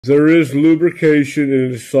There is lubrication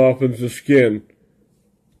and it softens the skin.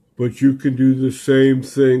 But you can do the same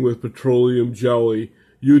thing with petroleum jelly.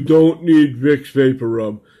 You don't need Vicks Vapor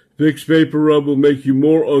Rub. Vicks Vapor Rub will make you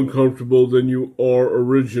more uncomfortable than you are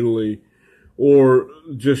originally. Or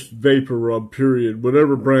just Vapor Rub, period.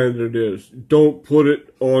 Whatever brand it is. Don't put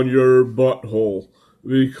it on your butthole.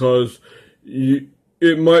 Because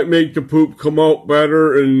it might make the poop come out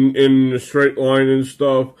better in a straight line and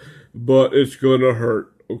stuff. But it's gonna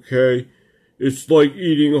hurt, okay? It's like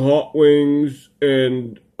eating hot wings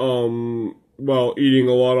and eating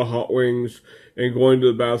a lot of hot wings and going to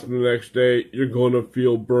the bathroom the next day, you're going to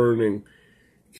feel burning.